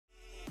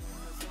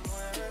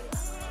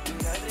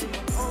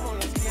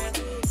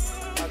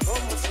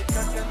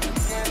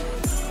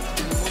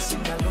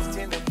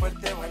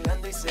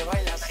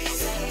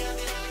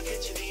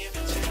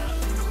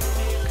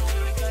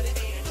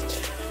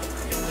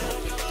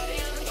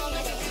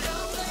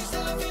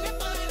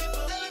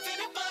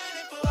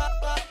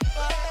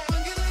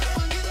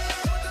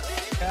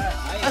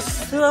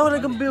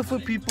Assalamualaikum beautiful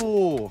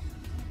people.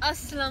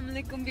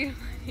 Assalamualaikum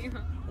beautiful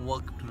people.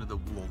 Welcome to the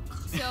vlog.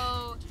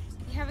 So,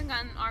 we haven't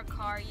gotten our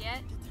car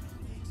yet.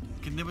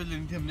 कितने बजे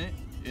लेनी थी हमने?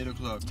 8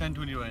 o'clock.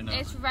 10:20 right now.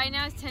 Right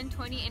now it's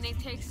 10:20 and it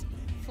takes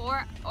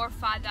 4 or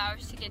 5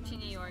 hours to get to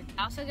New York.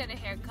 I also got a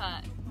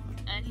haircut.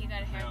 And he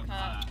got a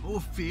haircut. Oh,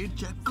 fade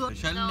check कर.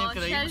 Shell ने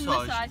कराई Shell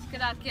massage. massage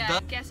करा के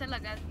आया. कैसा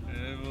लगा?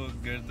 वो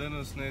गर्दन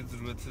उसने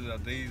जरूरत से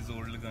ज्यादा ही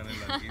जोर लगाने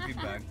लगी थी.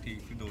 बैक ठीक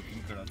थी,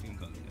 2-3 कड़ाती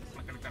निकाल दिया.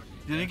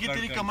 यानी कि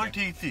तेरी कमर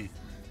ठीक थी.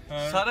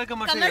 सारा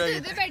कमर ठीक है.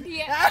 कमर बैठी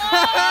है.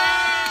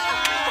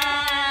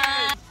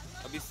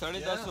 अभी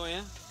 10:30 हुए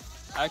हैं.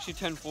 Actually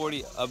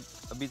 10:40.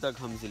 अभी तक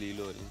हम जलील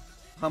हो रहे हैं.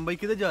 हम भाई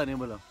किधर जा रहे हैं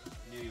बोला?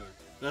 न्यूयॉर्क.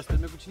 रास्ते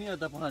में कुछ नहीं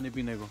आता खाने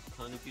पीने को?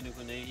 खाने पीने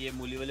को नहीं. ये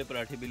मूली वाले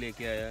पराठे भी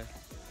लेके आया है.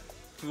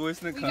 वो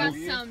इसने खा लिए. We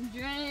got some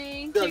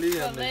drink.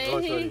 Chick-fil-A.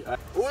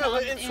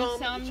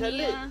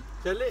 Insomnia.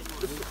 चले.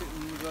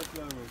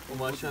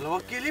 माशाल्लाह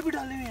अकेले भी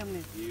डाले हैं हमने.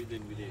 ये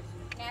दिन भी दे.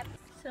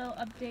 So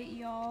update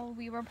y'all,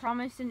 we were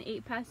promised an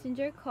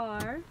 8-passenger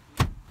car.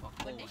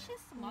 But this is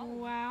small.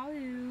 Wow,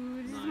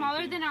 dude. It's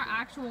smaller than our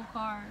actual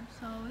car,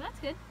 so that's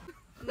good.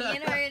 Me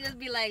and her just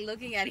be like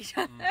looking at each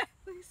other.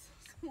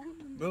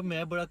 Bro,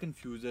 मैं बड़ा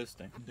confused है इस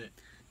time.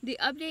 The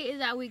update is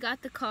that we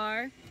got the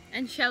car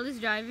and Shell is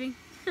driving.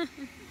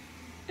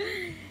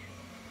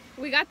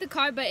 We got the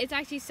car, but it's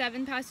actually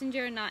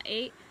 7-passenger, not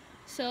 8.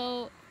 So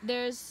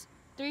there's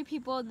 3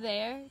 people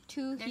there,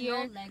 2 There's here,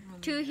 no leg room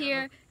 2 either.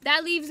 here.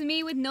 That leaves me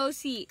with no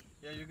seat.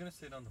 Yeah, you're gonna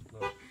sit on the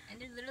floor. And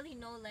there's literally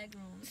no leg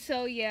room. So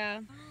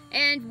yeah,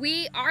 and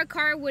our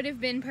car would have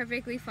been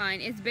perfectly fine.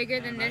 It's bigger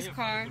than this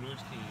car,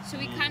 so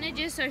we kind of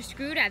just are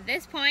screwed at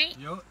this point.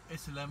 Yo,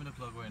 it's 11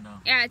 o'clock right now.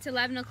 Yeah, it's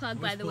 11 o'clock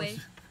by the way.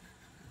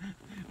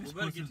 We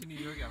better get to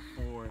New York at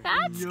 4.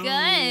 That's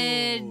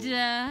good.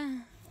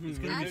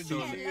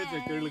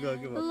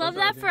 Love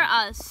that for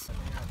us.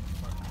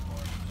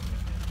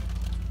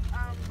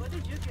 What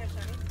did you get,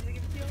 Shani? Did they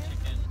give it to you?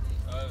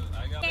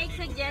 Cake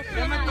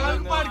suggestion.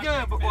 पड़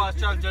गया बकवास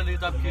चल रही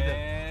तब किधर?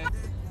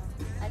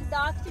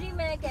 Doctor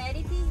मैं कह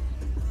रही थी.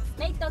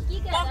 नहीं तो की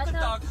कह रहा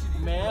था?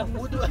 मैं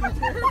खुद.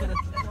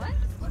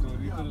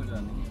 स्टोरी तो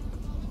जानी.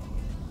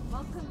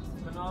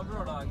 बनावट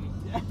रोड आ गई.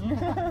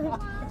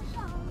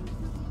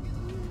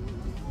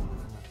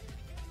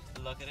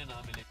 अल्लाह करे ना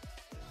मिले.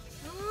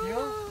 This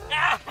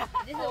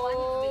is the one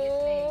who's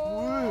biggest thing.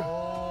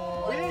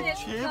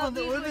 छह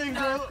बंदे वो देख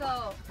रहे हो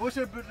वो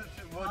से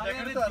वो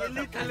जैकेट उतारा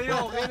था खले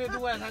हो गए ने तू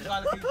ऐसा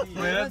गाल की थी.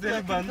 मेरा दिल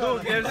बंद हो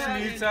गया.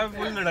 सुनील साहब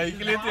फुल लड़ाई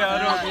के लिए तैयार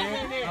हो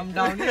गए. हम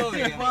डाउन हो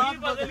गए.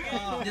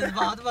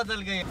 जज्बात बदल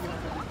गए.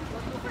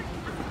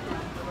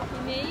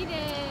 Made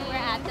it.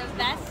 We're at the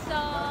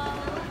vessel.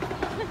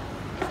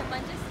 It's a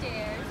bunch of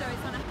stairs. So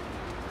it's on a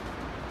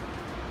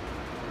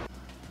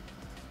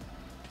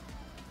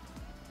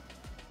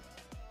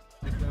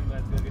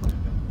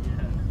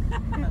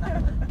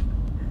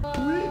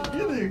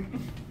ये देख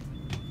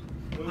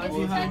It's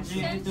touch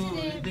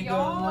sensitive, yo.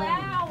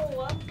 Ow.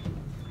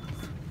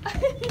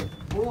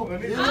 वो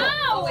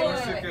Ow.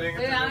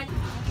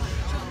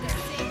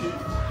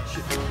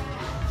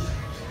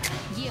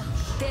 Yeah,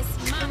 this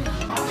mama.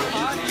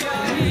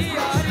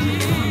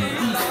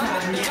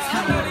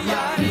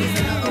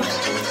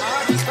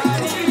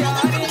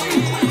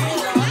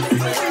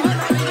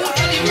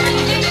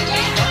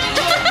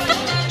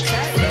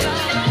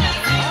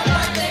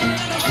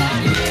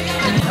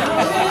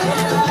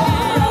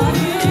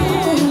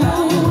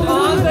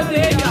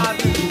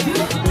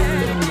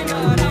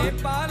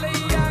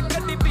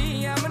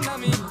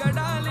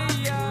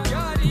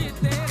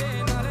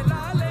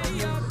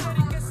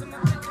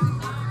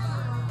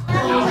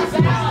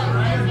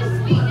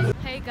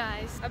 Hey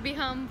guys, अभी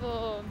हम वो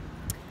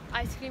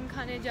आइसक्रीम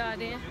खाने जा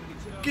रहे हैं.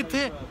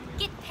 किथे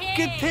Kithe.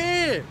 किथे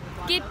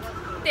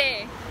Kitte.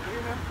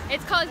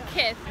 It's called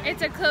Kith.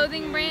 It's a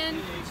clothing brand.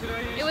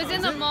 It was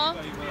in the mall.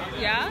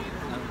 Yeah?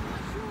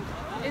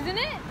 Isn't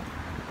it?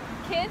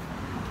 Kith?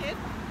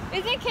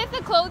 Isn't Kith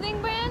a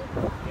clothing brand?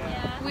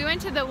 Yeah. We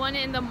went to the one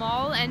in the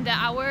mall and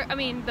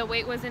the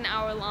wait was an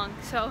hour long.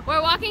 So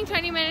we're walking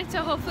 20 minutes,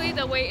 so hopefully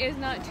the wait is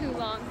not too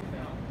long.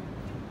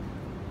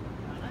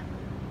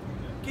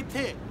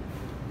 किथे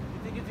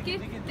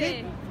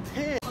Kitte.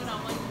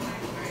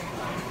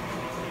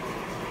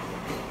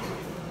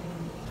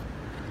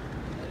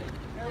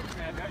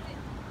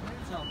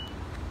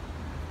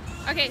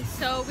 Okay,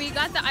 so we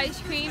got the ice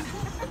cream.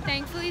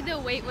 Thankfully the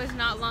wait was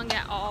not long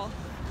at all.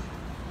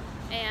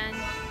 And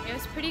it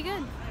was pretty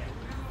good.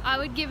 I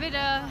would give it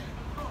a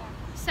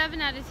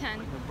 7 out of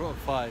 10. Bro,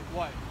 5.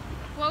 What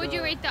would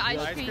you rate the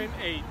ice cream?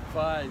 8.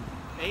 5.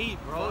 8,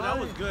 bro. That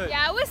was good.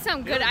 Yeah, it was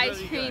some good was ice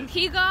really cream. good.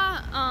 He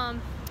got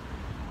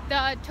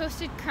the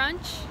toasted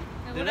crunch,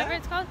 whatever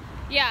it's called.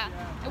 Yeah,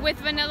 with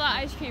vanilla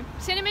ice cream.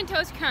 Cinnamon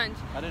toast crunch.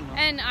 I didn't know.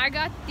 And I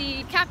got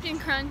the Captain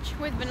Crunch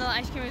with vanilla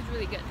ice cream. It was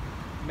really good.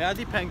 मैं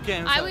आधी फेंक के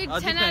आया हूँ. I would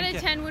 10 out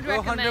of 10 would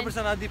recommend.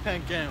 100% आधी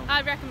फेंक के आया हूँ.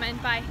 I'd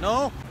recommend. Bye.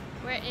 No.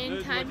 We're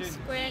in Times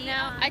Square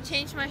now. I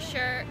changed my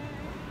shirt.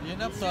 ये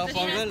ना It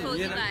has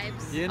cozy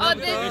vibes. ये Oh, ना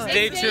this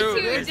Day is two.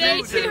 Day It's two.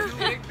 day two.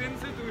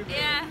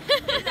 Yeah.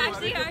 This is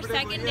actually our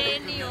second day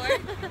in New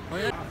York.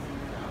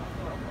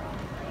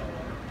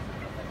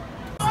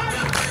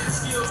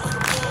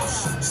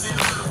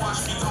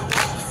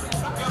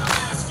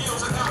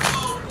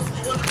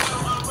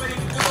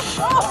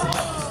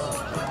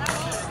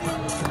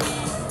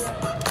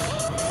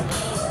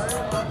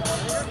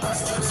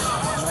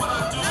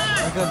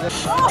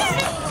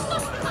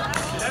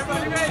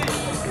 Everybody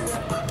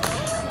ready?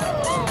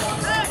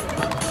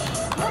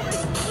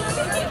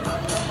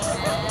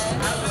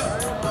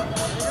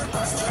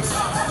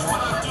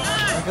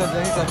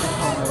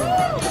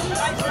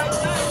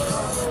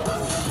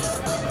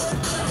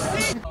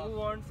 Who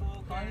want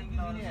four kind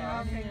lal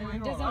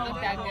It doesn't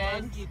look that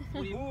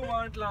good. Who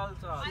want lal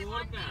sauce? I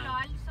want the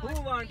lal sauce.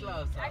 Who want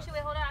lal sauce? Actually,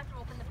 wait, hold on. I have to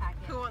open the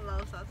packet. Who want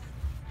lal sauce?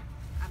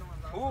 I don't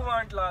want lal. Who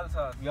want lal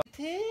sauce? I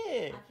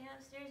came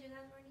upstairs. You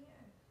guys weren't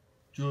here.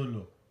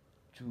 चलो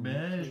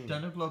मैं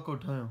 10 o'clock को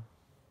उठाया हूँ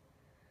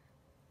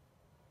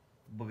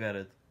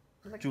बगैरत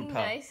Looking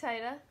झूठा nice,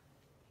 Saira.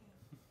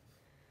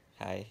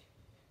 Hi.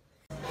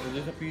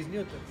 जैसा piece नहीं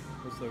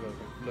होता उस लगा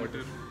था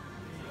Butter.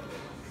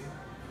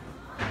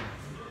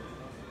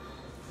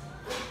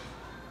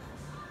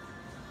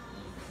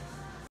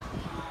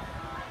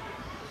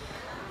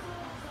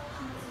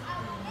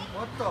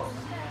 What the?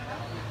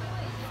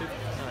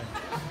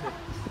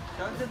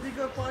 शान जल्दी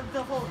का 5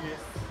 दफा हो गया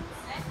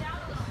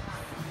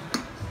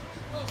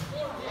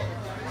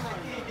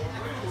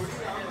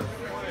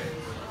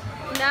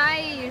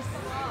Nice.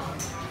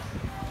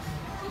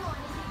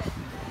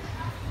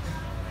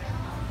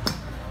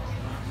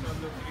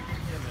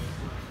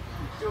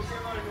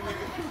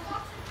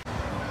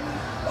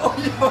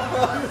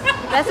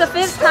 That's the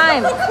 5th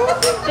time.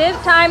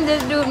 5th time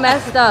this dude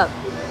messed up.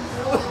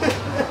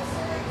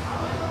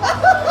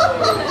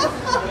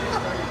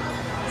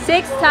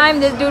 6th time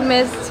this dude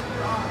missed.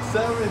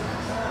 7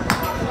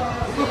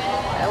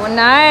 Oh,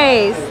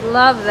 nice.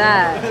 Love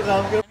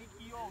that.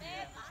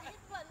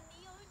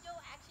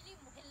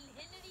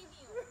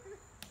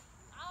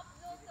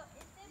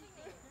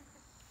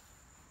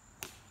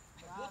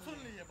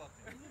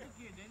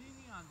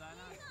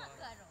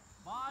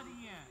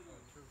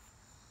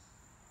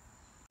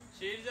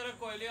 शेर जरा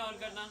कोयले ऑन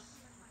करना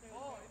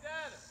ओ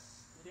इधर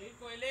शेर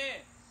कोयले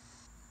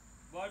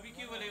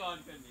बारबेक्यू वाले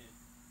ऑन करने हैं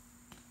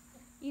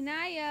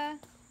Inaya.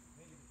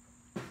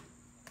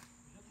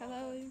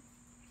 Hello.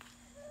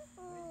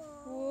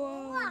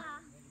 Whoa.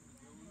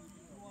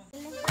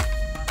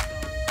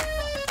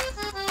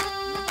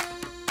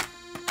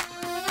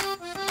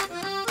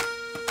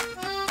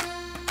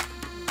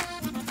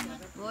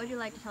 What would you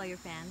like to tell your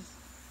fans?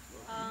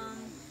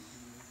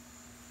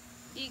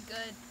 Eat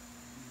good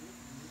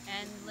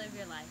and live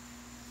your life.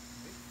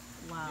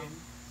 Wow.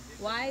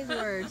 Wise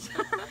words.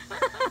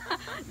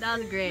 That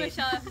was great.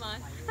 Michelle F.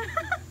 Mon.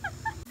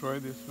 Try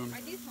this one.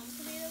 Are these home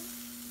tomatoes?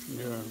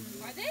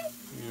 Yeah, Are they?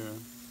 yeah.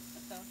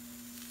 What the?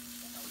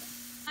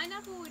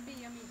 Pineapple would be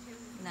yummy too.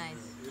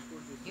 Nice.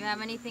 You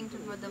have anything to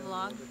for the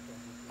vlog?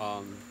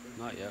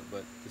 Not yet,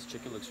 but this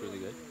chicken looks really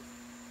good.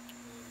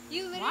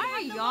 You literally Why are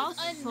have the y'all most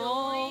so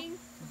annoying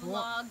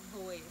vlog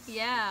voice.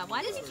 Yeah.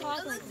 Why does he talk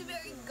It like looks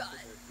very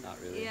good. Not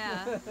really.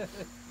 Yeah. But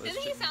this,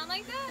 Doesn't he sound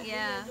like that?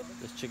 Yeah.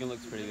 this chicken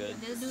looks pretty good.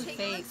 This dude's Chicken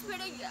fake. looks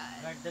pretty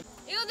good.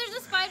 Ew, there's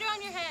a spider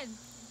on your head.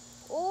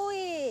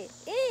 Oi.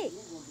 Eek.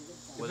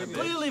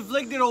 clearly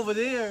flicked it over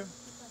there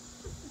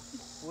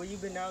well you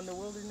been out in the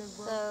wilderness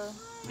bro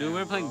So Dude,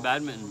 we're playing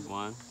badminton,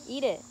 Juan.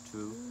 eat it.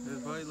 True.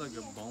 There's probably like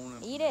a bone.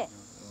 Eat it.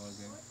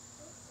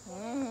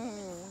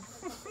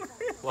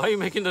 Why are you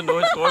making the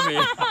noise for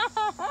me?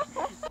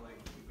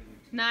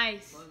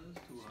 Nice.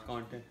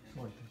 Content.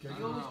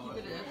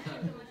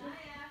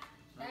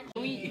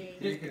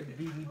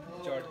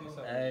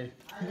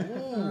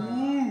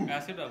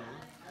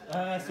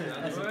 Acid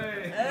डालो.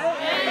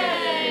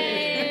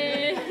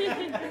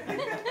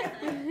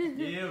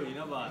 ये हुई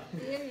ना बात.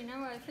 You know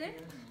what I said?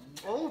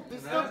 oh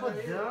pista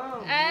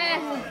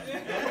badam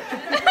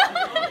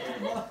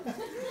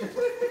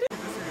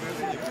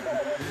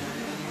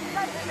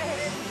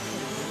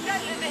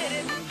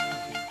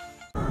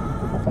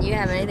Do you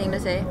have anything to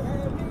say?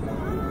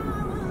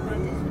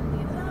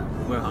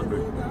 We're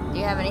hungry. Do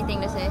you have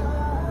anything to say?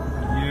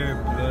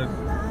 Yeah, blood.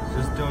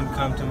 Just don't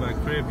come to my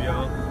crib,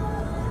 y'all.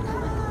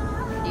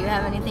 Do you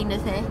have anything to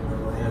say?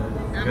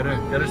 Yeah.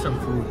 Get her some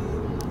food.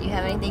 Do you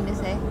have anything to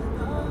say?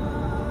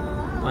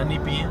 पानी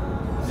पिए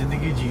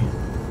जिंदगी जिए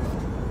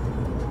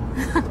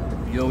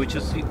Yo, we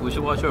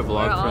should watch our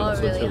vlog We're all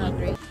from really Switzerland.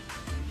 hungry.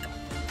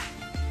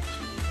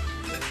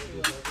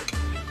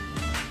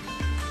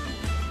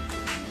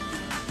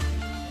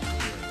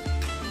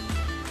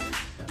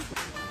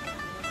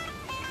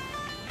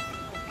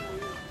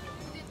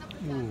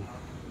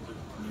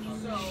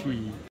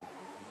 She.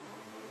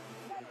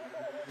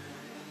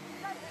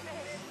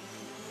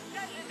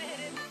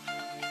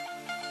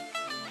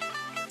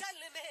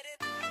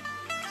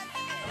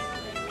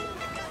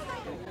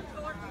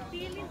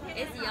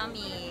 It's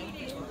yummy.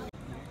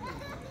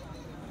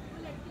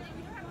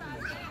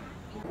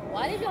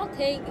 Why did y'all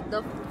take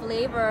the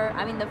flavor,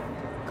 I mean the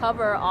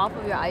cover off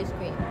of your ice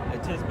cream?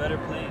 It tastes better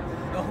plain.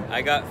 No.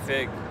 I got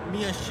fig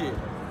Mia shit.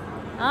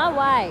 Ah,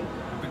 why?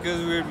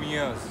 because we're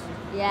Mias.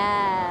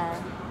 Yeah.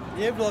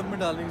 ये vlog में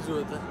डालने की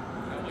जरूरत है.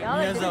 Y'all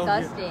are Mia's out here.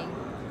 disgusting.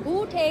 Who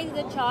takes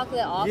the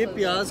chocolate off ये of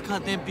प्याज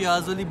खाते हैं,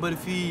 प्याज वाली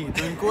बर्फी.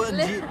 तो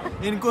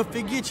इनको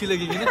फिग ही अच्छी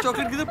लगेगी ना,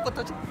 चॉकलेट की तो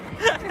पता चल.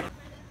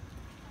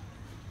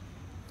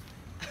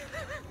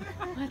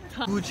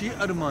 पूछी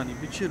अरमानी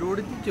पीछे रोड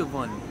दी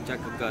जवानी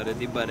चक कर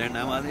दी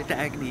बरना वाले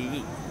टैग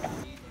नहीं.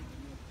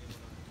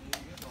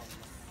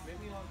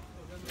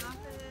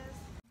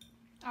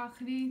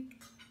 आखिरी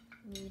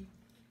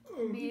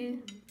meal,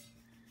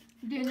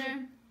 dinner.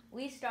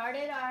 We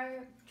started our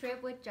trip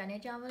with chane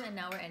chawal and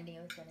now we're ending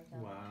it with chane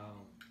chawal. Wow.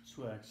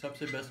 Swag.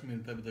 सबसे बेस्ट मील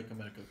था अभी तक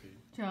अमेरिका की.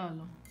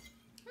 चलो.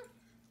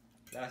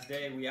 Last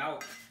day we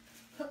out.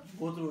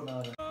 बहुत रोना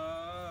आ रहा है.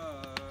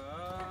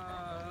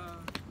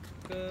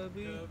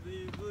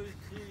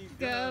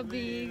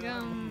 कभी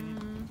गम.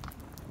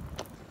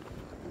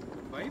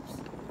 Vibes?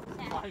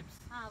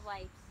 हाँ,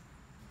 wipes.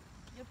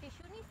 जो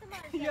टिश्यू नहीं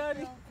इस्तेमाल करते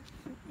हो.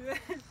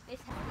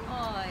 इस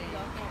ओए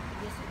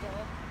ये सुझाव.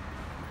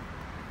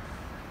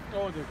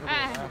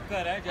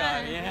 कर है जा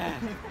रहे हैं.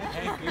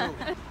 Thank you.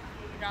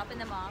 Dropping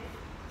them off.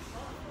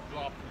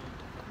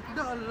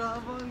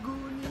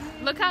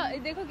 Look how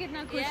देखो कितना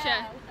खुश है.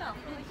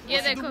 ये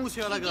देखो.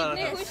 मूसे वाला गा रहा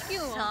कितने था. खुश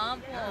क्यों?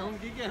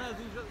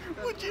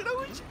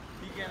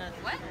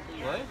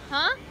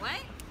 हाँ?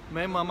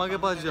 मैं मामा के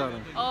पास जा रहा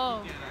हूँ. Oh.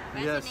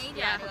 Yes. नहीं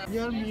जा रहा.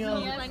 यार मियाँ.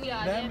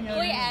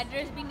 कोई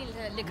एड्रेस भी नहीं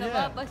लिखा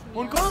हुआ बस.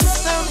 उनको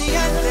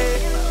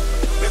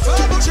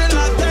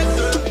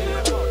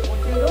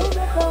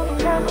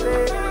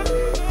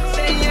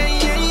Yeah, yeah,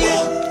 yeah,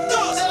 yeah.